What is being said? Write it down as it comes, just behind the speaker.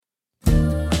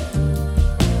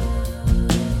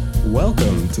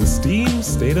to STEAM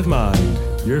State of Mind,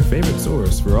 your favorite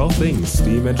source for all things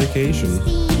STEAM education.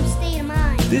 STEAM State of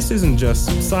Mind. This isn't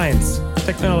just science,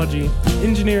 technology,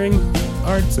 engineering,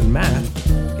 arts, and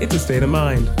math. It's a state of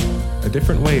mind, a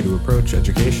different way to approach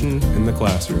education in the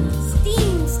classroom.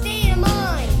 STEAM State of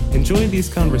Mind. Enjoy these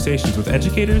conversations with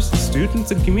educators,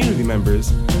 students, and community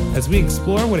members as we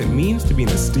explore what it means to be in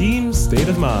a STEAM state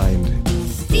of mind.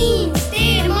 STEAM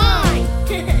State of Mind.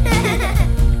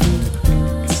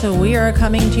 So we are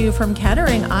coming to you from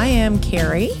Kettering. I am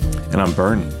Carrie. And I'm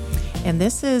Bern. And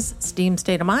this is STEAM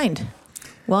State of Mind.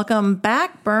 Welcome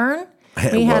back, Bern.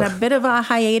 Hey, We had well- a bit of a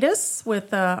hiatus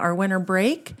with our winter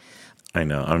break. I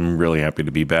know. I'm really happy to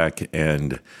be back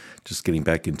and just getting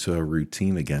back into a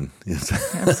routine again. It's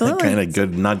Absolutely. kind of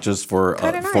good, not just for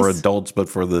Kinda for nice. adults, but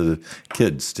for the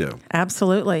kids too.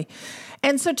 Absolutely.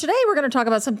 And so today we're going to talk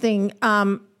about something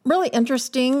really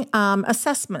interesting,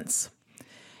 assessments.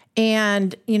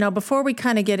 And, before we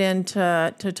kind of get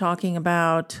into talking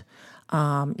about,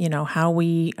 how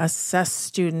we assess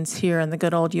students here in the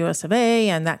good old US of A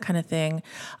and that kind of thing,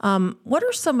 what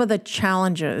are some of the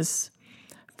challenges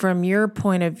from your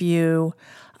point of view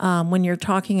when you're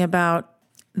talking about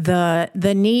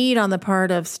the need on the part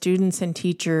of students and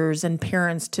teachers and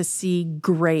parents to see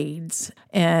grades,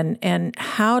 and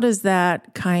how does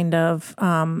that kind of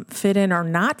fit in or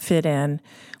not fit in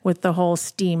with the whole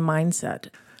STEAM mindset?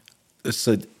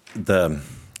 So the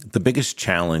biggest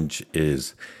challenge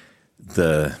is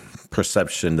the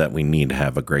perception that we need to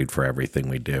have a grade for everything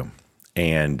we do,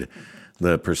 and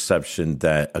the perception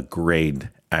that a grade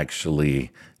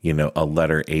actually, a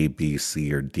letter A, B,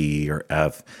 C, or D, or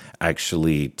F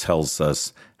actually tells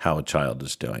us how a child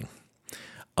is doing.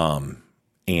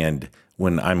 And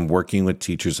when I'm working with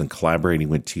teachers and collaborating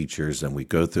with teachers and we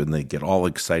go through and they get all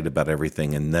excited about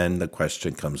everything, and then the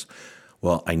question comes,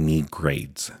 well, I need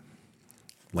grades.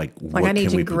 Like I need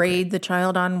to grade the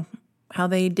child on how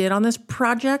they did on this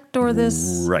project or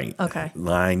this? Right. Okay.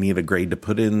 I need a grade to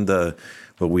put in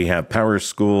but we have Power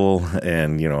School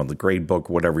and, the grade book,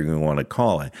 whatever you want to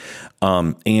call it.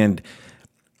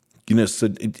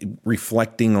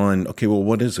 Reflecting on, okay, well,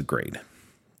 what is a grade?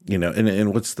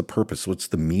 And what's the purpose? What's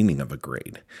the meaning of a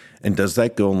grade? And does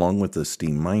that go along with the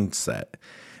STEAM mindset?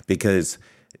 Because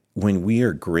when we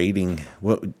are grading,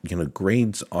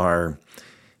 grades are,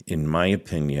 in my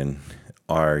opinion,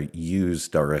 are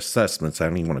assessments. I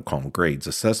don't even want to call them grades.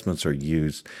 Assessments are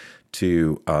used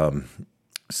to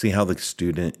see how the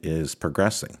student is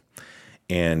progressing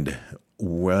and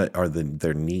what are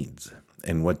their needs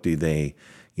and what do they,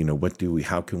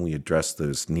 how can we address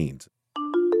those needs?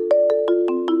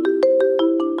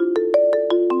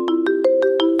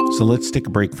 So let's take a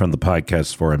break from the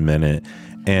podcast for a minute.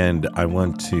 And I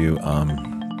want to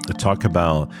talk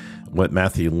about what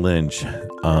Matthew Lynch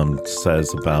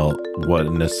says about what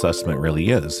an assessment really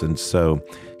is. And so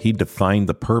he defined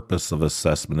the purpose of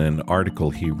assessment in an article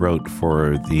he wrote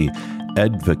for the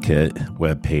Advocate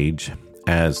webpage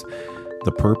as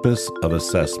the purpose of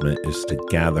assessment is to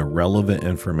gather relevant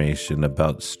information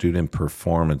about student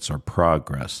performance or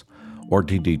progress, or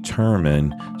to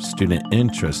determine student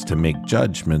interest to make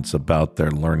judgments about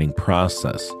their learning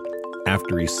process.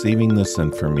 After receiving this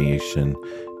information,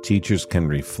 teachers can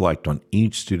reflect on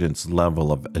each student's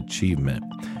level of achievement,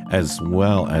 as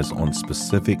well as on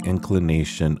specific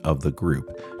inclination of the group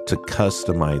to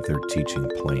customize their teaching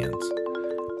plans.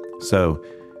 So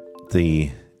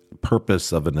the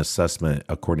purpose of an assessment,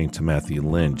 according to Matthew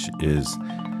Lynch, is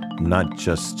not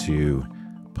just to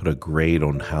put a grade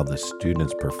on how the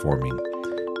student's performing,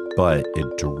 but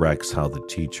it directs how the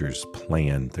teachers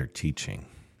plan their teaching.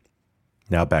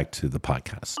 Now back to the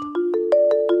podcast.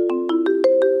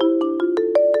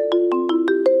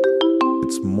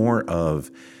 It's more of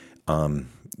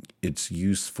it's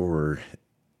used for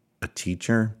a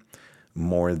teacher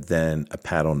more than a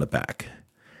pat on the back,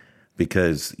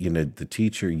 because the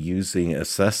teacher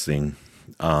assessing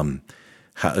how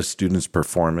a student's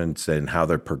performance and how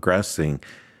they're progressing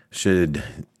should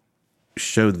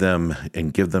show them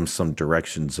and give them some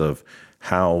directions of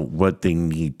what they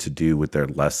need to do with their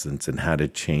lessons and how to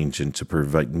change and to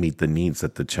meet the needs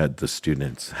that the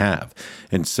students have.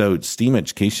 And so STEAM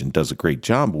education does a great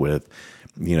job with,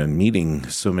 meeting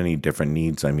so many different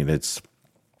needs. It's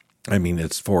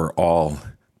for all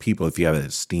people if you have a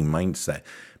STEAM mindset,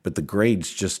 but the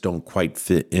grades just don't quite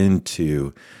fit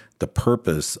into the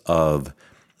purpose of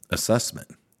assessment,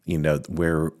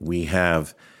 where we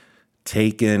have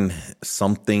taken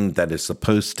something that is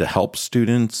supposed to help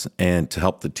students and to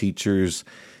help the teachers,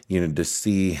 to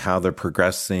see how they're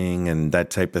progressing and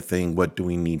that type of thing. What do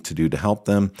we need to do to help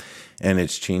them? And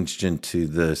it's changed into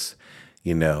this,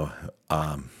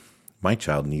 my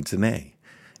child needs an A.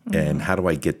 And how do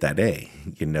I get that A?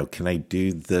 Can I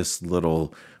do this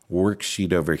little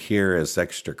worksheet over here as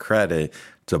extra credit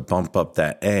to bump up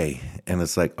that A? And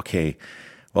it's like, okay,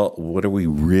 well, what are we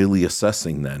really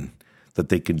assessing then? That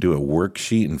they can do a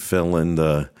worksheet and fill in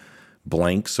the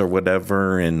blanks or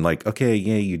whatever, and like, okay,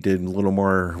 yeah, you did a little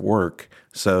more work,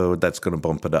 so that's going to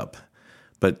bump it up.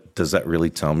 But does that really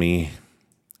tell me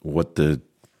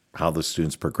how the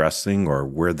student's progressing or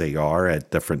where they are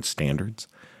at different standards?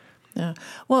 Yeah.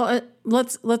 Well,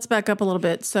 let's back up a little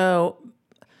bit. So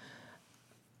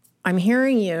I'm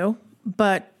hearing you,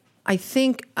 but I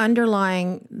think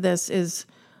underlying this is,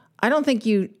 I don't think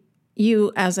you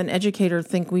as an educator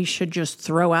think we should just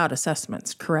throw out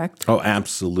assessments, correct? Oh,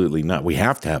 absolutely not. We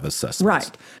have to have assessments.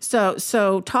 Right.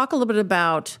 So talk a little bit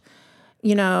about,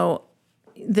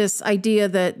 this idea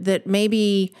that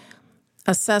maybe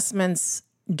assessments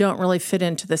don't really fit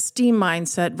into the STEAM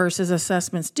mindset versus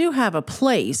assessments do have a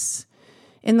place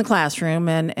in the classroom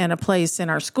and a place in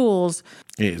our schools.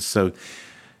 Yeah, so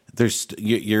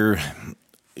you're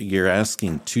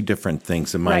asking two different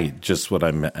things. Just what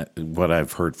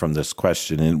I've heard from this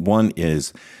question, and one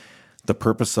is the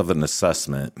purpose of an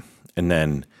assessment, and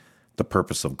then the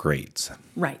purpose of grades.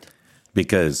 Right.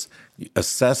 Because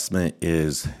assessment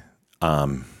is,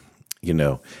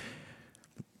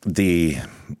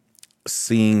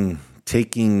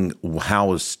 taking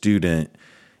how a student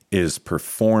is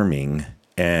performing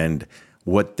and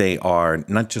what they are,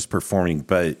 not just performing,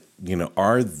 but,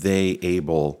 are they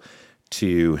able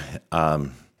to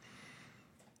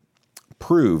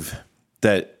prove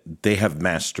that they have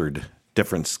mastered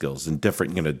different skills and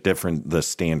different the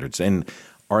standards, and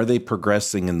are they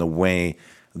progressing in the way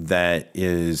that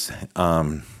is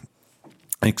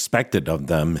expected of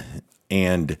them,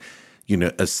 and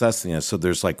assessing it. So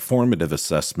there's like formative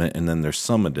assessment, and then there's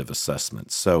summative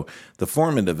assessment. So the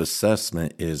formative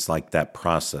assessment is like that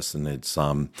process, and it's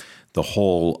the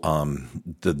whole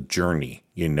the journey.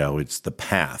 It's the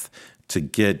path to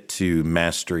get to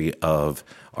mastery of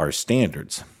our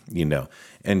standards.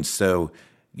 And so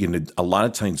a lot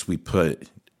of times we put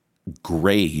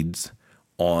grades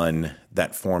on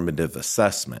that formative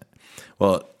assessment.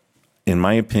 Well, in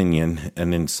my opinion,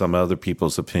 and in some other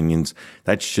people's opinions,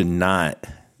 that should not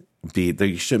be,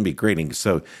 you shouldn't be grading.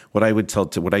 So what I tell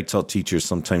teachers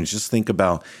sometimes, just think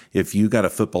about if you got a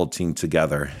football team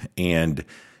together and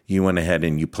you went ahead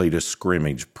and you played a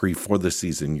scrimmage before the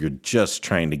season, you're just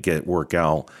trying to work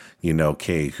out,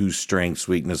 okay, whose strengths,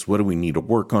 weakness, what do we need to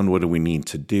work on? What do we need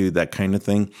to do? That kind of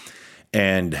thing.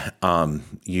 And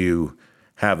you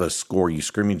have a score, you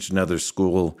scrimmage another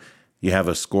school, you have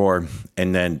a score,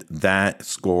 and then that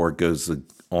score goes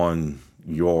on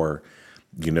your,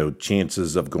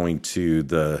 chances of going to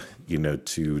the,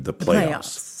 to the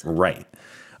playoffs. Right.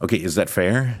 Okay. Is that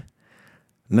fair?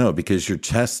 No, because you're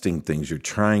testing things, you're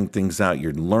trying things out,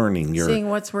 you're learning, you're seeing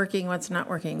what's working, what's not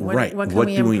working. Right. What can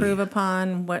we improve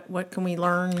upon? What can we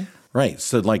learn? Right.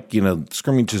 So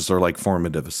scrimmages are like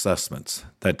formative assessments,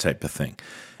 that type of thing.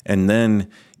 And then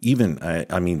even,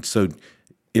 so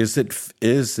is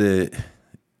it,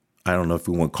 I don't know if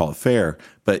we want to call it fair,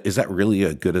 but is that really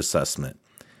a good assessment?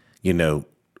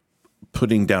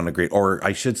 Putting down a grade, or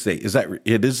I should say,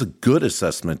 it is a good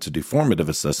assessment to do formative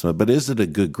assessment, but is it a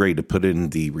good grade to put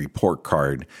in the report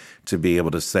card to be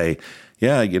able to say,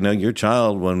 yeah, your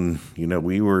child, when,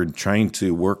 we were trying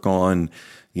to work on,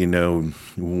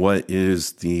 what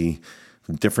is the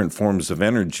different forms of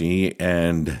energy,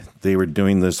 and they were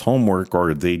doing this homework,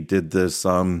 or they did this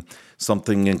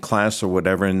something in class or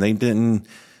whatever, and they didn't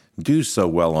do so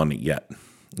well on it yet.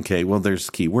 Okay, well, there's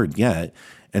a key word, yet,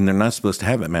 and they're not supposed to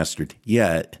have it mastered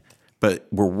yet, but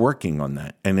we're working on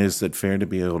that. And is it fair to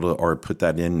be able to, or put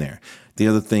that in there? The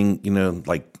other thing,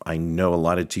 I know a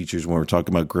lot of teachers, when we're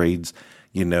talking about grades,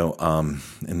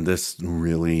 and this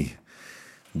really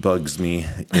bugs me,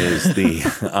 is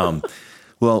the,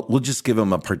 well, we'll just give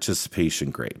them a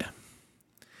participation grade.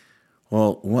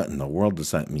 Well, what in the world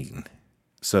does that mean?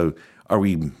 So are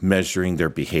we measuring their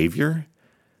behavior,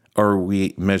 or are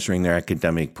we measuring their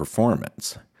academic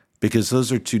performance? Because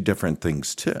those are two different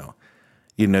things too.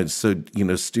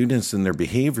 Students and their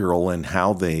behavioral and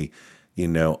how they,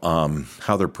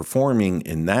 how they're performing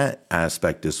in that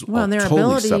aspect is and their totally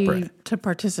ability separate. To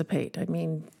participate.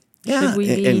 Should we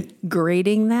be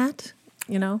grading that?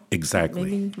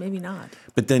 Exactly. Maybe not.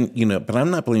 But then, but I'm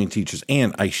not blaming teachers.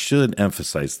 And I should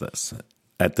emphasize this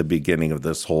at the beginning of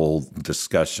this whole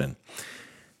discussion.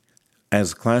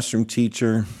 As a classroom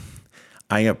teacher,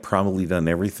 I have probably done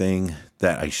everything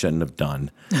that I shouldn't have done,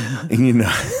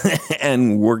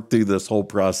 and worked through this whole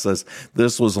process.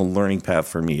 This was a learning path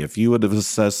for me. If you would have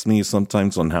assessed me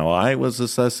sometimes on how I was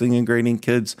assessing and grading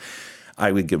kids,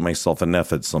 I would give myself an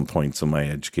F at some points in my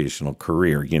educational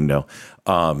career,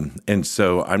 And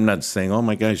so I'm not saying, oh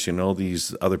my gosh,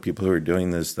 these other people who are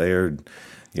doing this, they're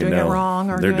doing it wrong,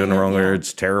 or they're doing it wrong, or yeah.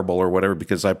 it's terrible or whatever,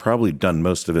 because I probably done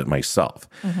most of it myself.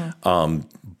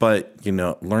 But,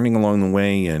 learning along the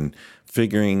way and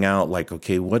figuring out like,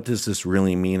 okay, what does this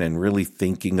really mean? And really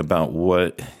thinking about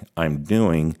what I'm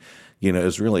doing,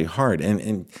 is really hard.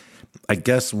 And I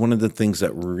guess one of the things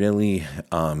that really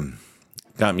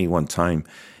got me one time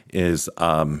is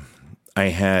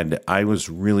I was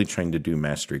really trying to do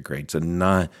mastery grades and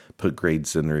not put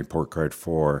grades in the report card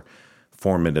for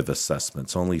formative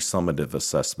assessments, only summative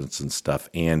assessments and stuff.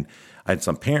 And I had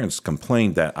some parents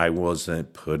complain that I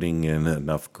wasn't putting in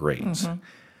enough grades.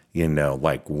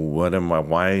 Like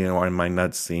why am I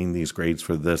not seeing these grades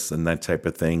for this and that type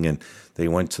of thing? And they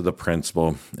went to the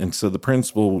principal. And so the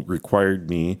principal required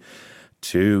me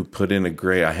to put in a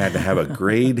grade. I had to have a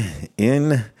grade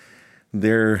in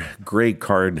their grade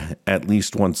card at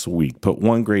least once a week. Put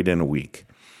one grade in a week.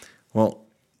 Well,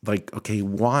 okay,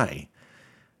 why?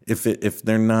 If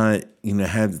they're not, they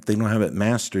don't have it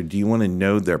mastered, do you want to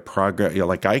know their progress?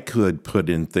 I could put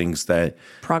in things that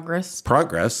Progress.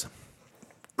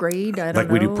 Grade, I don't know.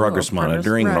 Like we do progress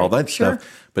monitoring and all that Sure.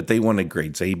 stuff, but they wanted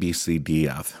grades A, B, C, D,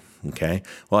 F. Okay.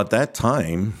 Well, at that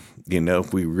time,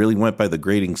 if we really went by the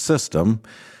grading system,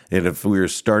 and if we were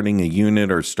starting a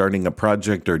unit or starting a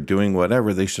project or doing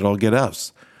whatever, they should all get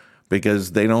Fs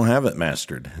because they don't have it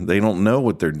mastered. They don't know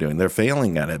what they're doing. They're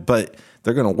failing at it, but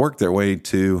they're going to work their way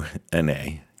to an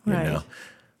A, Right.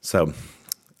 So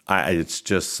it's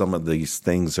just some of these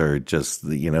things are just,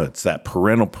 it's that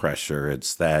parental pressure.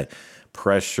 It's that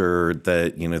pressure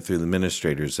that, through the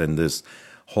administrators and this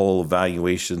whole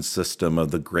evaluation system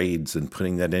of the grades and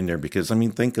putting that in there. Because,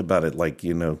 think about it,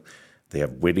 they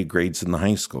have weighted grades in the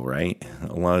high school, right?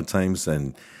 A lot of times.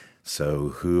 And so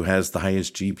who has the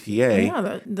highest GPA?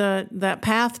 Yeah, that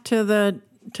path to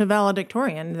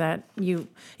valedictorian that you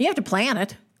have to plan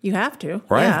it. You have to.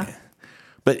 Right. Yeah.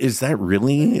 But is that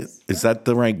that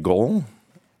the right goal?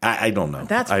 I don't know.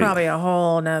 That's probably a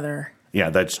whole nother. Yeah,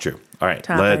 that's true. All right,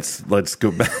 topic. let's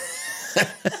go back.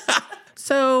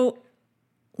 So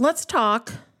let's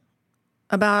talk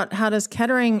about how does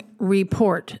Kettering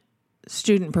report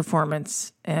student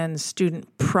performance and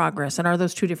student progress, and are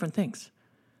those two different things?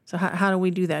 So how do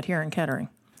we do that here in Kettering?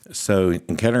 So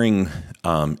in Kettering,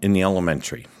 in the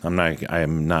elementary,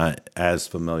 I'm not as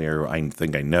familiar. I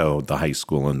think I know the high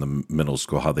school and the middle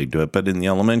school, how they do it. But in the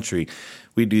elementary,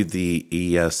 we do the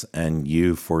ES and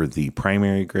U for the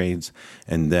primary grades,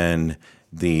 and then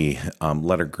the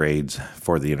letter grades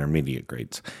for the intermediate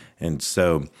grades. And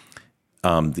so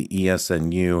the ES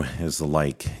and U is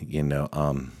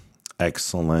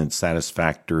excellent,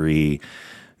 satisfactory,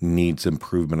 needs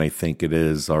improvement, I think it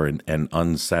is, or an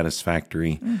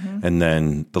unsatisfactory. And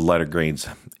then the letter grades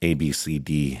A, B, C,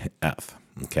 D, F.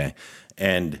 Okay.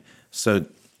 And so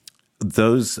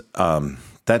those,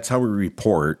 that's how we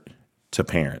report to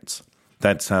parents.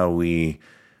 That's how we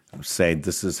say,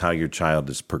 this is how your child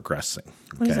is progressing.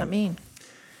 Okay? What does that mean?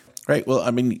 Right. Well,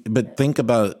 but think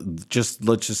about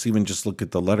let's just look at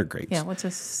the letter grades. Yeah. What's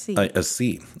a C? A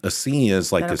C. A C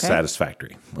is like okay? a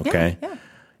satisfactory. Okay. Yeah.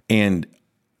 And,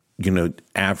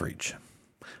 average.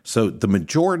 So the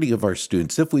majority of our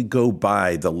students, if we go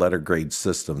by the letter grade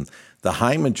system, the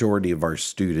high majority of our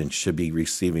students should be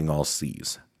receiving all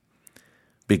C's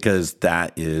because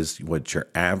that is what your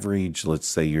average, let's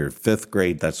say you're fifth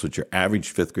grade, that's what your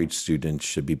average fifth grade student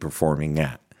should be performing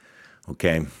at.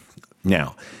 Okay.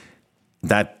 Now,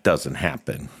 that doesn't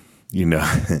happen.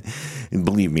 And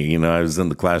believe me, I was in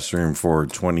the classroom for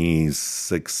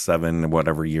 26, 7,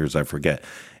 whatever years, I forget.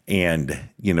 And,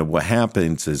 what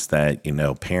happens is that,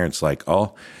 parents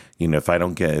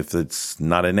if it's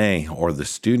not an A, or the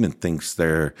student thinks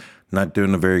they're not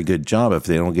doing a very good job if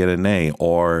they don't get an A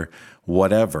or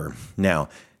whatever. Now,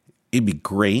 it'd be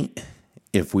great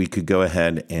if we could go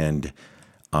ahead and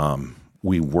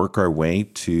we work our way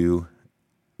to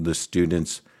the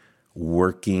students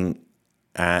working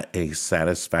at a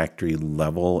satisfactory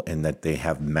level and that they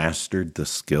have mastered the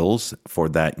skills for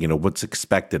that, what's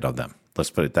expected of them. Let's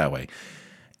put it that way.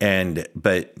 And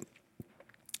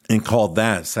call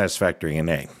that satisfactory an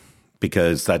A,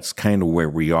 because that's kind of where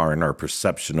we are in our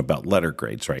perception about letter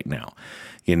grades right now,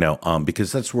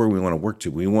 because that's where we want to work to.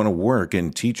 We want to work,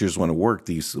 and teachers want to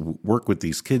work with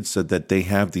these kids so that they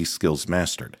have these skills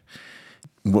mastered.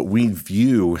 What we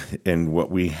view and what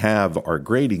we have our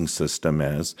grading system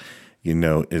as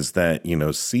is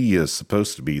that, C is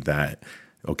supposed to be that,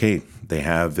 okay, they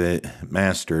have it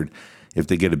mastered. If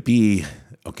they get a B,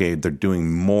 okay, they're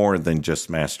doing more than just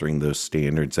mastering those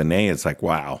standards. And A, it's like,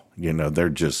 wow, they're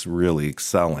just really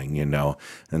excelling,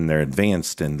 and they're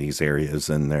advanced in these areas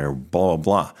and they're blah, blah,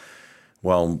 blah.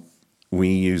 Well, we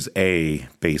use A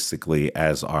basically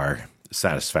as our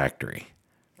satisfactory,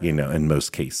 in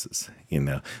most cases,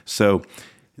 So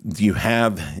you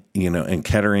have, in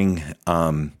Kettering,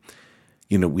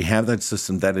 we have that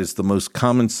system that is the most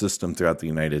common system throughout the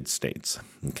United States,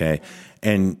 okay?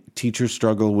 And teachers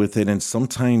struggle with it. And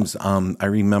sometimes I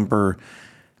remember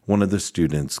one of the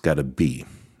students got a B,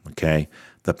 okay?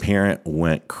 The parent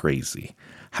went crazy.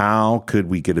 How could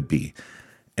we get a B?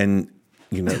 And,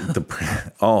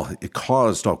 it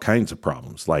caused all kinds of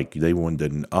problems. Like they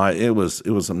wanted, it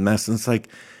was a mess. And it's like,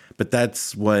 but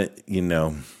that's what, you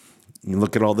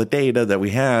look at all the data that we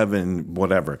have and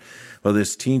whatever. Well,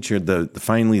 this teacher,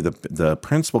 finally the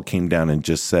principal came down and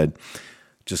just said,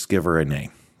 just give her an A.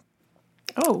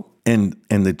 Oh. And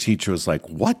the teacher was like,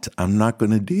 what? I'm not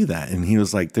going to do that. And he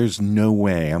was like, there's no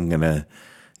way I'm going to,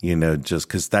 just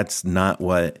because that's not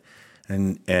what.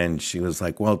 And she was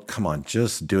like, well, come on,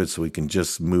 just do it so we can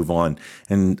just move on.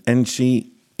 And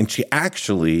she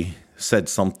actually said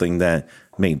something that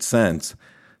made sense.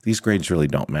 These grades really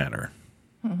don't matter.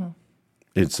 Mm-hmm.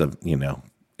 It's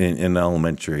in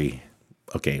elementary,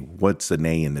 okay, what's an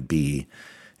A and a B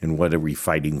and what are we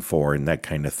fighting for and that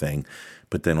kind of thing.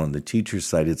 But then on the teacher's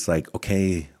side, it's like,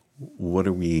 okay, what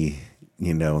are we,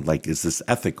 is this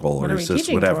ethical or is this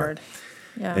whatever? Toward?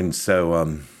 Yeah. And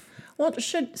so,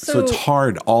 so it's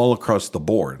hard all across the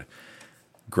board,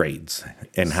 grades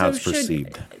and how it's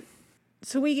perceived.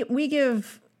 So we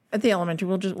give at the elementary,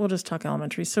 we'll just talk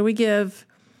elementary. So you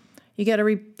get a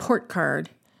report card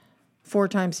 4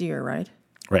 times a year, right?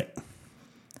 Right.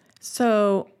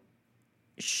 So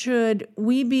should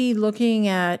we be looking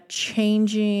at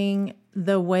changing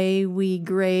the way we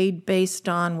grade based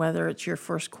on whether it's your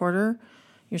first quarter,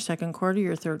 your second quarter,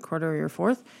 your third quarter, or your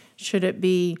fourth? Should it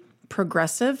be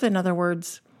progressive? In other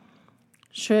words,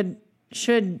 should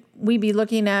we be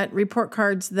looking at report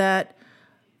cards that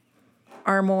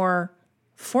are more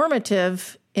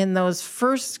formative in those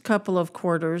first couple of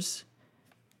quarters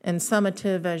and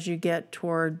summative as you get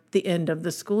toward the end of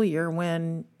the school year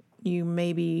when you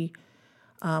maybe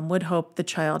would hope the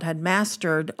child had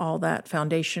mastered all that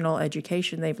foundational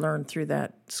education they've learned through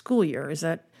that school year?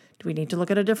 Do we need to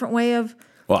look at a different way of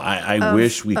I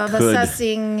wish we could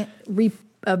assessing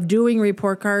of doing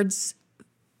report cards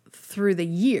through the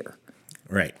year?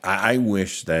 Right. I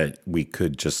wish that we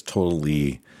could just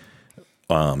totally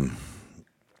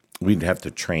we'd have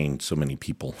to train so many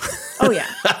people. Oh yeah.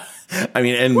 I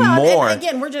mean, more. And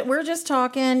again, we're just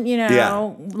talking,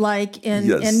 like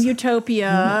in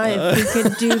Utopia. If we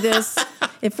could do this,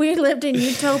 if we lived in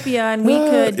Utopia and we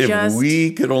could if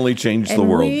we could only change the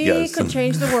world, we could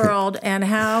change the world and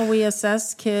how we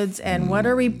assess kids and what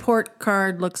a report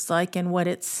card looks like and what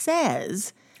it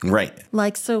says. Right.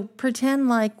 Like, so pretend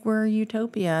like we're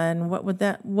Utopia, and what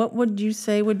would you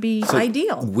say would be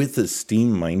ideal? With a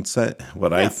STEAM mindset,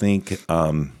 I think,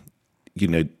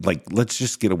 let's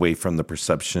just get away from the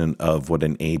perception of what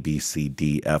an A, B, C,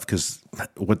 D, F, because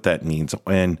what that means.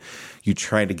 And you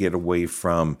try to get away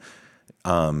from,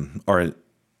 or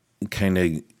kind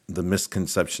of the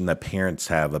misconception that parents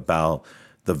have about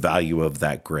the value of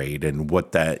that grade and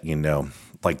what that,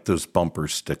 like those bumper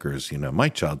stickers, my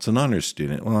child's an honors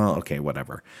student. Well, okay,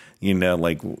 whatever. You got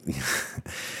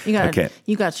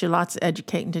you lots of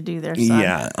educating to do there, son.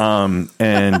 Yeah.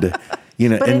 And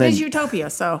but it is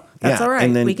Utopia, so that's all right.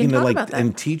 And then, we can talk about that.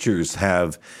 And teachers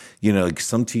have,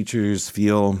 some teachers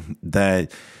feel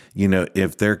that,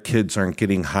 if their kids aren't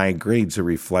getting high grades, it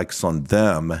reflects on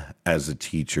them as a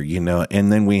teacher,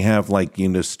 and then we have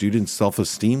students'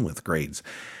 self-esteem with grades,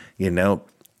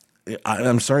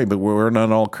 I'm sorry, but we're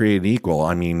not all created equal.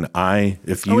 I mean, we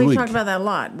talked about that a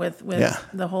lot with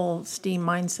the whole STEAM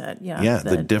mindset.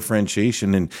 The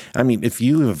differentiation. And I mean, if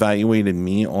you evaluated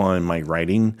me on my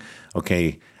writing,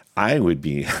 okay, I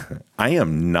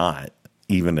am not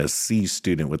even a C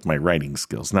student with my writing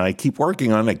skills. Now I keep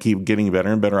working on it. I keep getting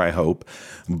better and better, I hope.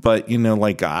 But,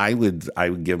 I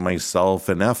would give myself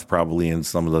an F probably in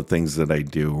some of the things that I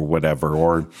do or whatever,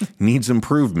 or needs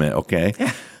improvement. Okay.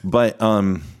 But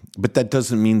that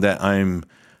doesn't mean that I'm,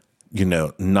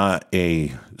 not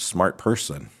a smart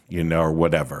person, or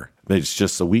whatever. It's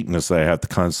just a weakness I have to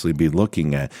constantly be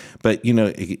looking at. But,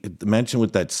 imagine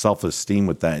with that self-esteem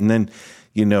with that. And then,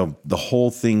 the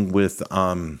whole thing with,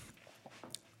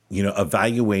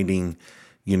 evaluating,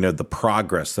 the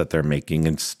progress that they're making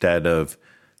instead of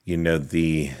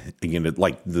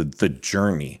like the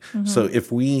journey. So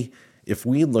if we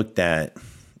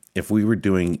were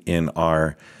doing in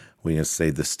our, we gonna say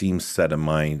the STEAM state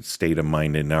of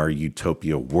mind in our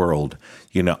utopia world,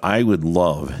 I would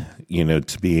love,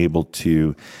 to be able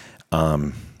to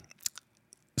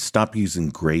stop using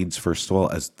grades, first of all,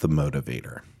 as the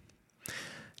motivator.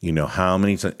 How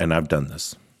many times, and I've done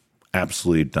this,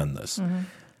 absolutely done this.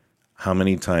 How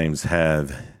many times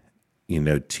have,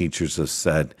 teachers have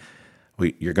said,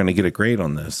 you're going to get a grade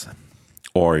on this,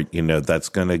 or, that's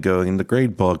going to go in the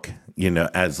grade book,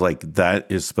 as like that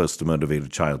is supposed to motivate a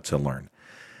child to learn,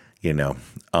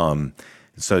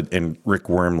 So, and Rick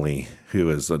Wormley,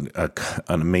 who is an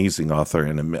amazing author,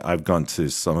 and I've gone to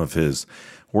some of his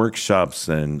workshops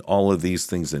and all of these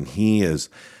things, and he is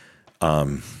a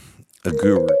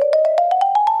guru.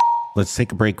 Let's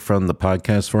take a break from the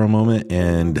podcast for a moment,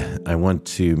 and I want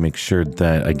to make sure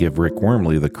that I give Rick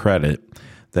Wormley the credit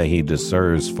that he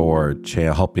deserves for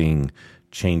helping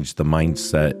change the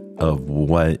mindset of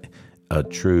what a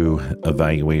true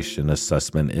evaluation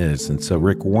assessment is. And so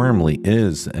Rick Wormley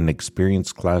is an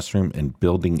experienced classroom and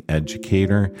building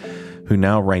educator who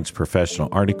now writes professional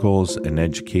articles and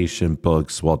education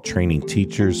books while training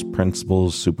teachers,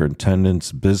 principals,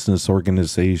 superintendents, business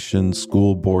organizations,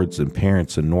 school boards, and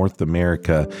parents in North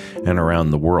America and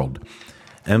around the world,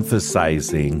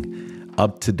 emphasizing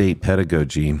up-to-date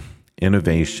pedagogy,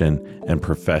 innovation, and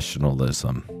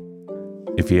professionalism.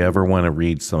 If you ever want to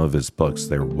read some of his books,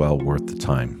 they're well worth the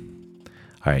time.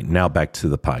 All right, now back to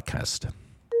the podcast.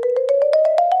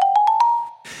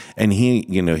 And he,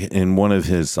 in one of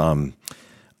his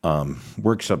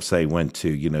workshops I went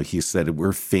to, he said,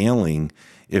 we're failing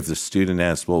if the student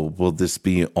asks, well, will this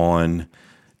be on,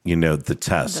 the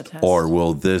test? Or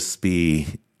will this be,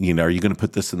 are you going to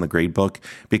put this in the grade book?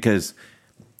 Because,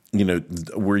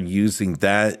 we're using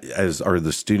that or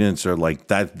the students are like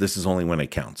that. This is only when it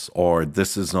counts, or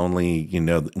this is only,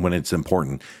 when it's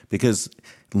important, because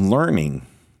learning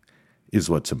is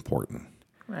what's important.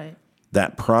 Right.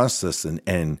 That process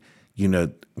and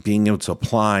being able to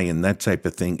apply and that type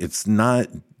of thing. It's not,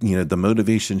 the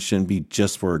motivation shouldn't be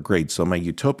just for a grade. So my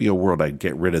utopia world, I'd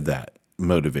get rid of that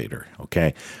motivator.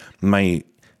 Okay. The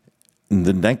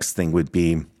next thing would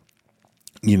be,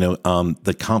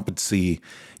 the competency,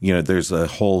 there's a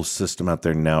whole system out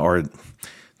there now, or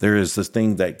there is this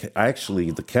thing that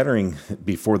actually the Kettering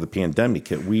before the pandemic,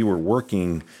 we were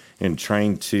working and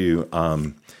trying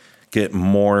to get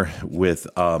more with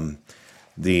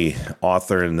the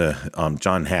author and the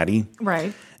John Hattie.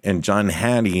 Right. And John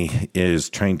Hattie is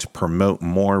trying to promote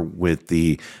more with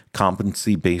the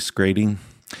competency-based grading,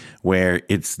 where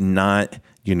it's not,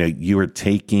 you are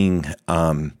taking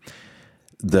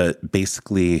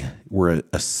basically we're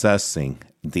assessing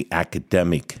the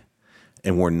academic,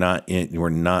 and we're not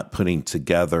putting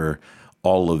together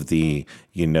all of the,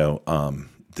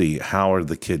 the how are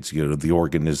the kids, the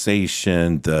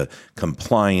organization, the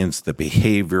compliance, the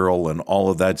behavioral, and all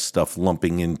of that stuff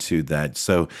lumping into that.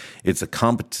 So it's a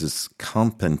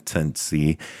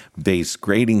competency-based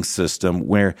grading system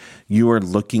where you are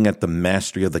looking at the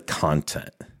mastery of the content,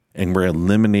 and we're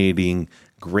eliminating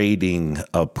grading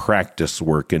of practice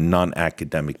work and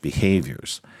non-academic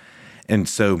behaviors. And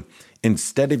so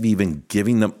instead of even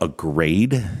giving them a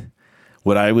grade,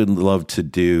 what I would love to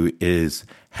do is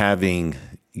having,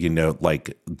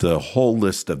 like the whole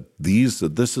list of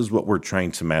this is what we're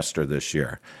trying to master this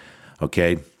year.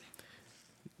 Okay.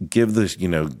 Give this,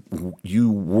 you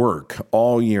work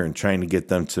all year and trying to get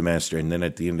them to master. And then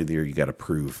at the end of the year, you got to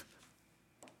prove.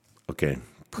 Okay.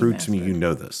 Prove to me you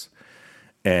know this.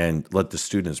 And let the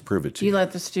students prove it to you. You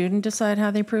let the student decide how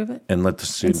they prove it? And let the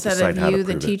student decide how to prove it. Instead of you,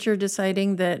 the teacher,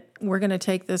 deciding that we're going to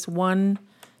take this one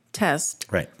test.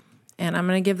 Right. And I'm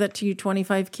going to give that to you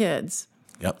 25 kids.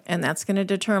 Yep. And that's going to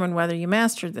determine whether you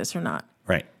mastered this or not.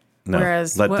 Right. No,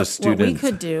 whereas what we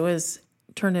could do is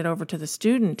turn it over to the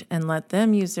student and let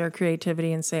them use their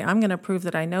creativity and say, I'm going to prove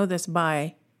that I know this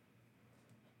by...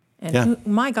 And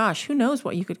my gosh, who knows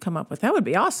what you could come up with? That would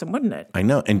be awesome, wouldn't it? I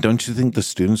know. And don't you think the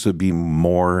students would be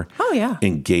more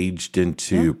engaged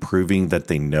into proving that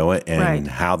they know it and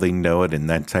how they know it and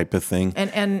that type of thing?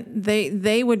 And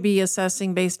they would be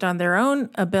assessing based on their own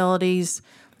abilities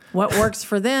what works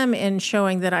for them in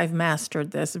showing that I've mastered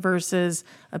this versus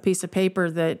a piece of paper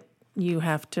that you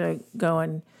have to go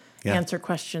and answer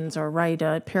questions or write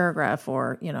a paragraph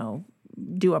or,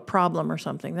 do a problem or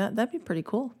something. That'd be pretty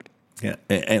cool. Yeah,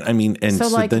 and I mean, and so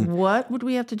then, what would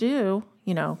we have to do?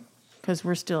 Because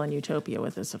we're still in utopia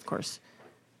with this, of course.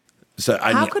 So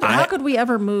how could we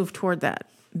ever move toward that?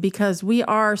 Because we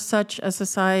are such a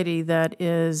society that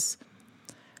is,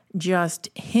 just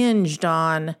hinged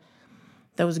on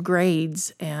those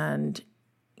grades, and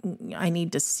I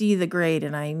need to see the grade,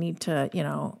 and I need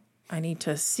to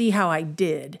see how I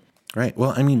did. Right.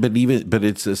 Well, I mean, but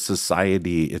it's a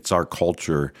society, it's our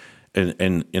culture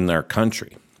in our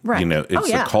country. Right.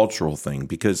 It's a cultural thing,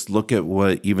 because look at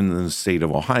what, even in the state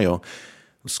of Ohio,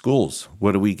 schools,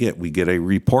 what do we get? We get a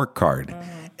report card.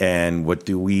 Mm-hmm. And what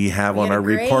do we have on our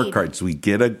report cards? We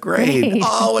get a grade.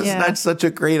 Oh, it's not such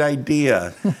a great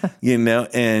idea,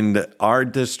 and our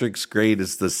district's grade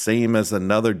is the same as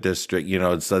another district.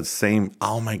 It's the same.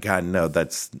 Oh my God, no,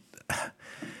 don't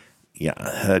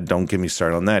get me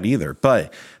started on that either.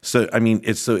 But it's a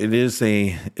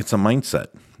mindset.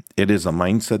 It is a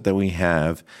mindset that we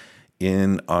have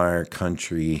in our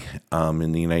country,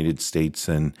 in the United States,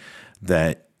 and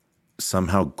that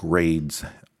somehow grades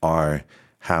are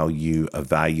how you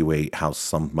evaluate how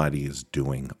somebody is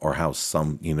doing, or how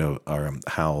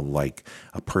how like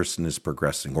a person is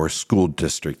progressing, or a school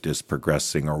district is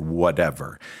progressing, or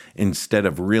whatever, instead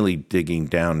of really digging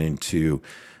down into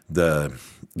the,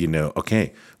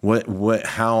 okay,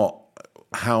 how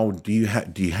do you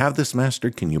have this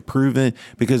mastered? Can you prove it?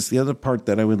 Because the other part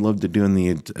that I would love to do in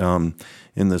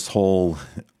this whole,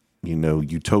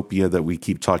 utopia that we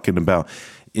keep talking about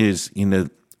is,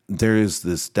 there is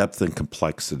this depth and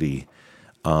complexity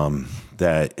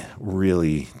that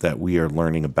we are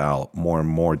learning about more and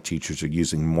more. Teachers are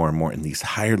using more and more in these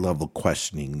higher level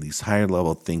questioning, these higher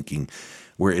level thinking,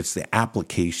 where it's the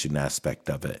application aspect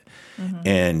of it. Mm-hmm.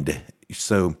 And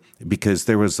so, because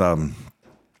there was a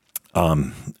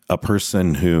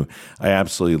person who I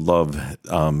absolutely love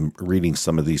reading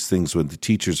some of these things when the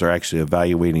teachers are actually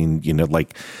evaluating,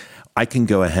 like I can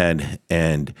go ahead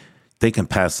and they can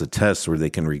pass the test where they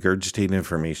can regurgitate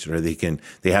information, or they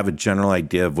have a general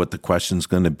idea of what the question's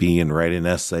going to be and write an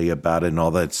essay about it and all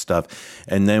that stuff.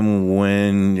 And then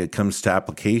when it comes to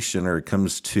application, or it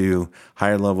comes to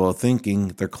higher level of thinking,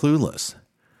 they're clueless.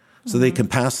 So they can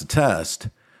pass the test,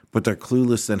 but they're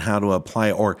clueless in how to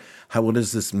apply, or what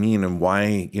does this mean and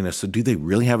why, so do they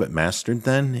really have it mastered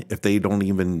then if they don't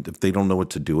know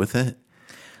what to do with it?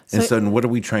 And so what are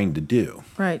we trying to do?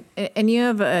 Right. And you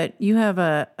have a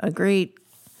great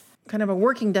kind of a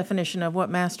working definition of what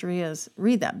mastery is.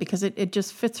 Read that, because it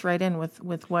just fits right in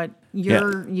with what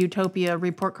your utopia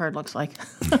report card looks like.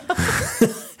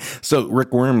 So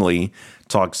Rick Wormeli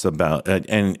talks about,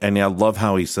 and I love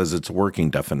how he says it's a working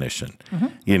definition,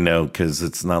 because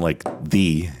it's not like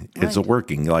it's a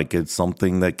working, like it's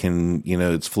something that can,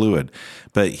 it's fluid.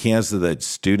 But he has that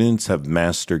students have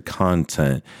mastered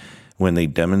content when they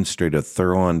demonstrate a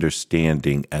thorough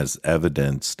understanding as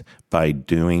evidenced by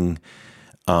doing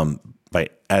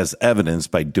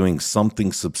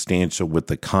something substantial with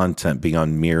the content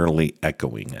beyond merely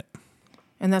echoing it.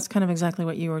 And that's kind of exactly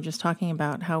what you were just talking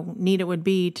about, how neat it would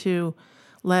be to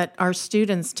let our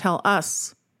students tell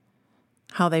us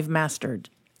how they've mastered.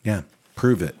 Yeah,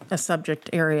 prove it. A subject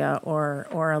area or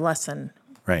a lesson.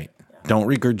 Right. Don't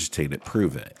regurgitate it,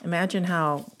 prove it. Imagine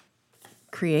how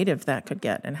creative that could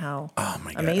get, and how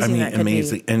amazing that could be.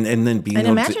 And then being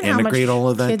able to integrate all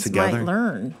of that kids together. Might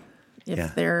learn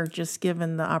if they're just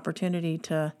given the opportunity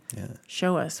to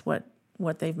show us what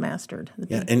they've mastered.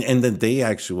 Yeah, and then they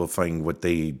actually will find what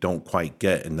they don't quite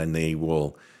get, and then they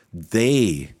will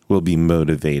be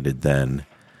motivated then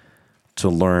to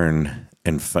learn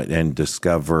and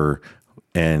discover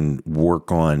and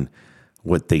work on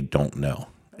what they don't know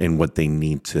and what they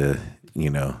need to,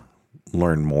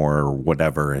 learn more or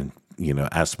whatever, and,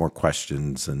 ask more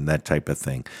questions and that type of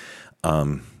thing.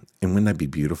 And wouldn't that be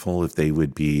beautiful if they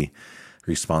would be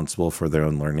responsible for their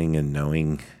own learning and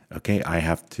knowing, okay, I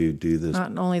have to do this.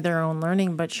 Not only their own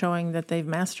learning, but showing that they've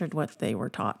mastered what they were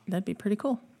taught. That'd be pretty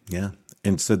cool. Yeah.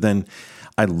 And so then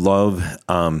I love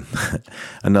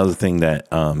another thing that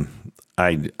I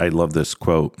love this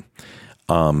quote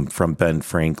from Ben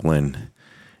Franklin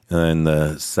in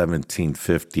the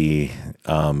 1750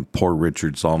 Poor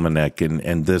Richard's Almanac,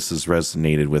 and this has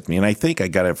resonated with me. And I think I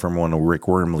got it from one of Rick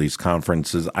Wormeli's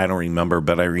conferences. I don't remember,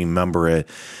 but I remember it.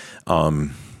 But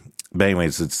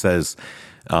anyways, it says,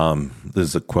 this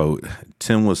is a quote,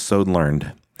 "Tim was so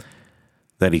learned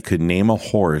that he could name a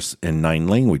horse in 9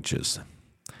 languages,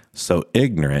 so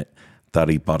ignorant that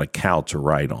he bought a cow to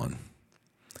ride on."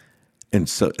 And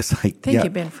so it's like, Thank you,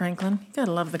 Ben Franklin. You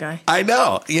gotta love the guy. I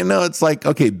know. It's like,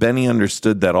 okay, Benny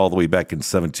understood that all the way back in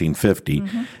 1750.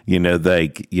 Mm-hmm. You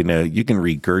can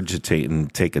regurgitate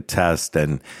and take a test,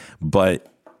 but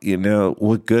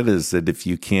what good is it if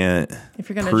you can't? If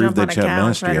you're going to jump on a cow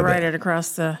and try to ride it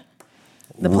across the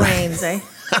plains, eh?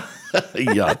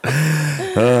 Yeah.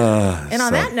 And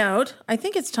on that note, I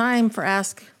think it's time for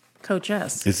Ask Coach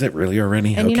S. Is it really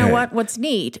already? And you know Okay. what? What's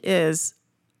neat is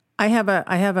I have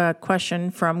a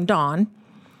question from Dawn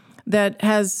that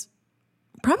has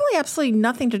probably absolutely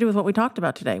nothing to do with what we talked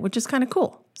about today, which is kind of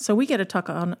cool. So we get to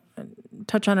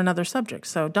touch on another subject.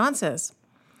 So Dawn says,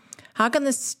 how can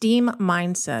the STEAM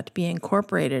mindset be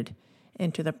incorporated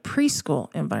into the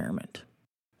preschool environment?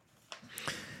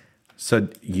 So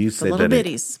you said little that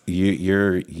bitties.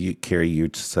 Carrie, you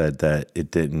said that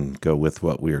it didn't go with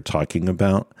what we were talking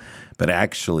about, but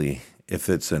actually it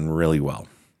fits in really well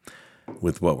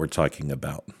with what we're talking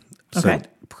about. Okay. So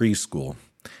preschool,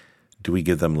 do we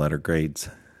give them letter grades?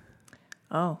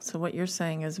 Oh, so what you're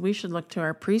saying is we should look to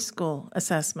our preschool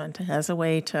assessment as a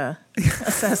way to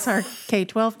assess our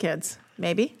K-12 kids,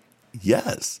 maybe?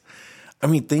 Yes. I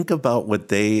mean, think about what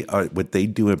they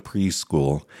do in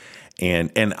preschool.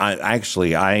 And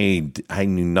I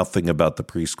knew nothing about the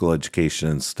preschool education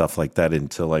and stuff like that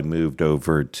until I moved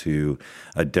over to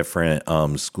a different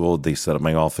school. They set up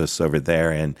my office over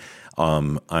there, and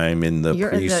I'm in the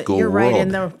preschool You're right world. in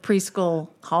the preschool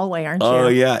hallway, aren't you? Oh,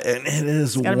 yeah. And it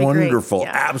is gotta be great. wonderful.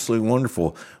 Yeah. Absolutely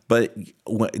wonderful. But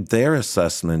their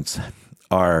assessments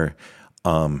are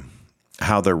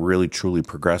how they're really, truly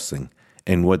progressing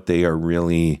and what they are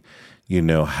really,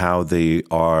 how they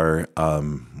are,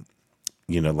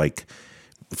 like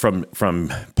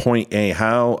from point A,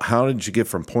 how did you get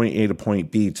from point A to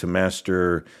point B to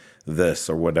master this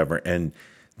or whatever? And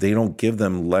they don't give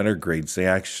them letter grades. They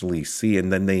actually see,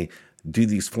 and then they do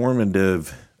these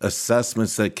formative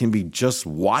assessments that can be just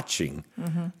watching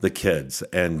the kids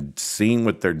and seeing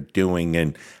what they're doing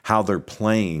and how they're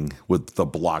playing with the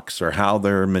blocks or how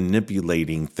they're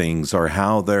manipulating things or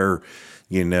how they're,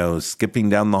 skipping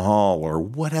down the hall or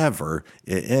whatever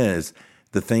it is.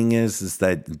 The thing is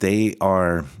that they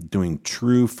are doing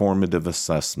true formative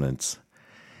assessments,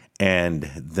 and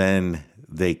then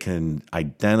they can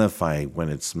identify when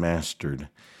it's mastered,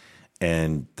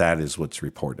 and that is what's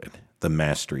reported, the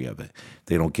mastery of it.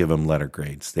 They don't give them letter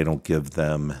grades. They don't give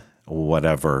them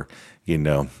whatever,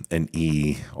 an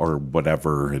E or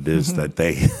whatever it is that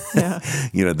they,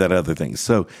 that other thing.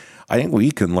 So I think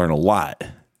we can learn a lot.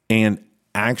 And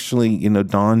actually,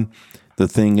 Dawn, the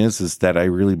thing is that I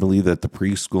really believe that the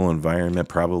preschool environment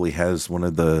probably has one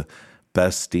of the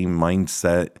best STEAM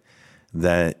mindset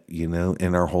that,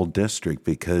 in our whole district,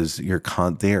 because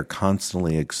they are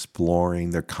constantly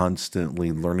exploring. They're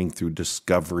constantly learning through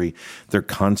discovery. They're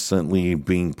constantly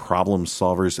being problem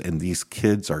solvers. And these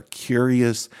kids are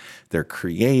curious. They're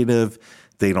creative.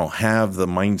 They don't have the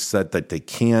mindset that they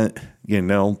can't,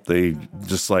 they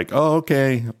just like, oh,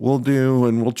 okay, we'll do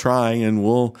and we'll try and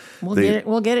we'll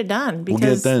get it done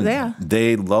because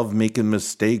they love making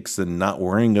mistakes and not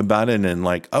worrying about it and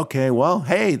like, okay, well,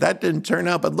 hey, that didn't turn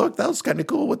out, but look, that was kind of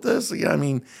cool with this. I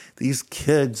mean, these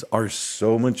kids are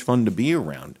so much fun to be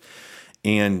around.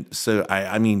 And so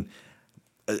I mean,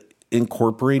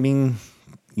 incorporating,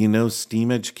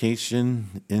 STEAM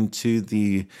education into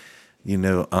the,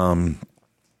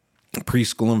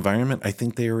 preschool environment, I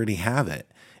think they already have it.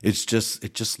 It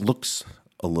just looks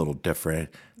a little different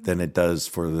than it does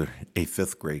for a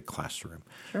fifth grade classroom.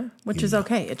 Sure, which is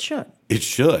okay. It should. It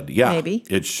should, yeah. Maybe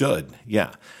it should,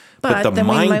 yeah. But the then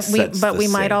mindset's we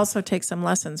might same. also take some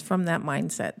lessons from that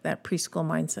mindset, that preschool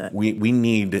mindset. We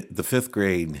need the fifth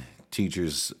grade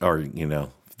teachers, or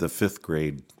the fifth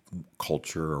grade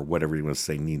culture, or whatever you want to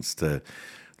say, needs to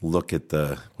look at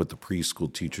what the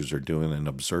preschool teachers are doing and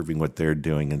observing what they're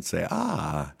doing and say,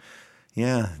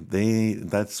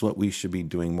 that's what we should be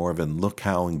doing more of. And look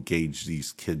how engaged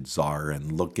these kids are,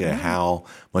 and look at how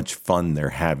much fun they're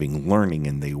having learning,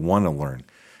 and they want to learn.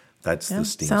 That's the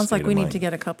STEAM Sounds like state we of need mind. to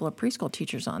get a couple of preschool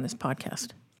teachers on this podcast.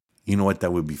 You know what?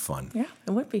 That would be fun. Yeah,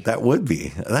 it would be. That would be.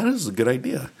 That is a good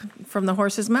idea. From the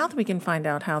horse's mouth, we can find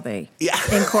out how they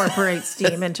incorporate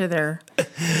STEAM into their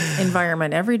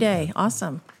environment every day.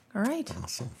 Awesome. All right.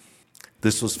 Awesome.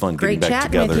 This was fun Great getting back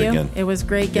chatting together with you. again. It was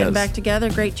great getting Yes. back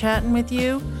together. Great chatting with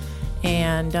you.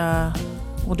 And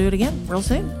we'll do it again real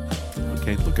soon.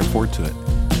 Okay, looking forward to it.